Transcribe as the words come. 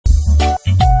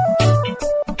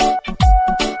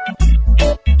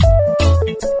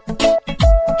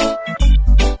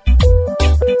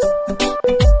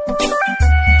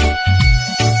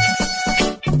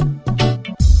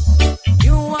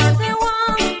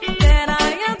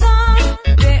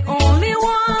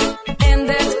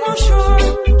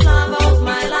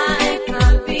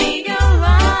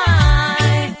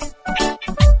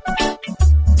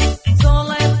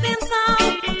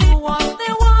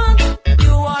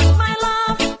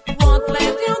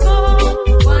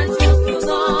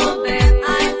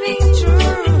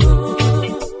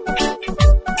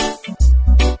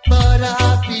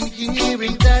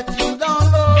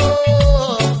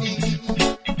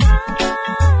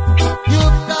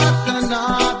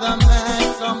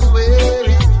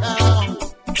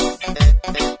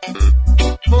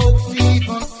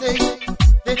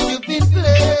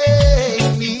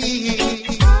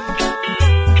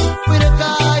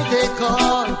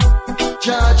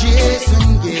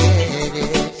Jason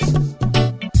Guedes.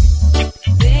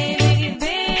 Baby,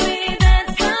 baby,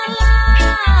 that's a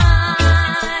lie.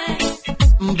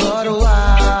 But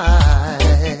why?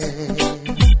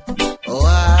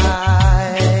 Why?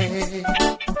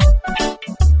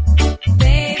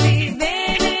 Baby,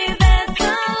 baby, that's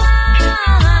a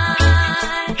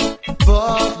lie.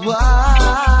 But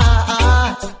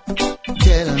why?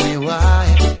 Tell me why.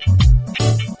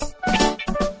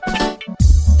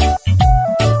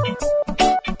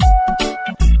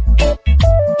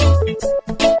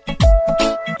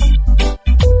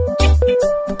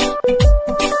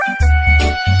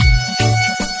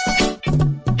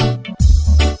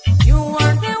 You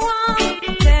are the one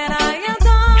that I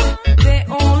adore, the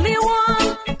only one,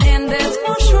 and that's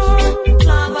for sure.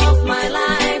 Love of my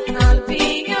life, I'll be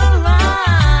your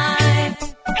wife.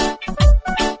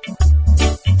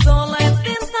 So let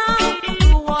them talk, do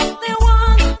what they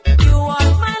want. You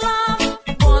are my love,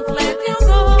 won't let you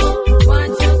go.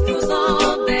 Want you to know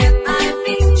that I've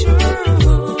been true.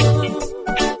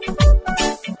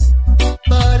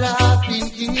 But I've been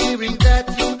hearing that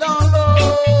you don't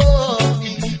love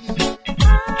me.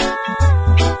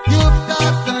 You've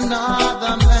got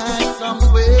another man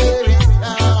somewhere in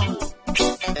town.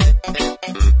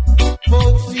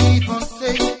 Folks even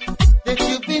say that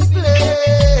you've been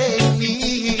playing me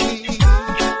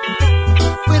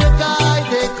with a guy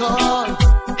they call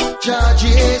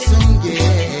Jason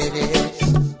Guedes.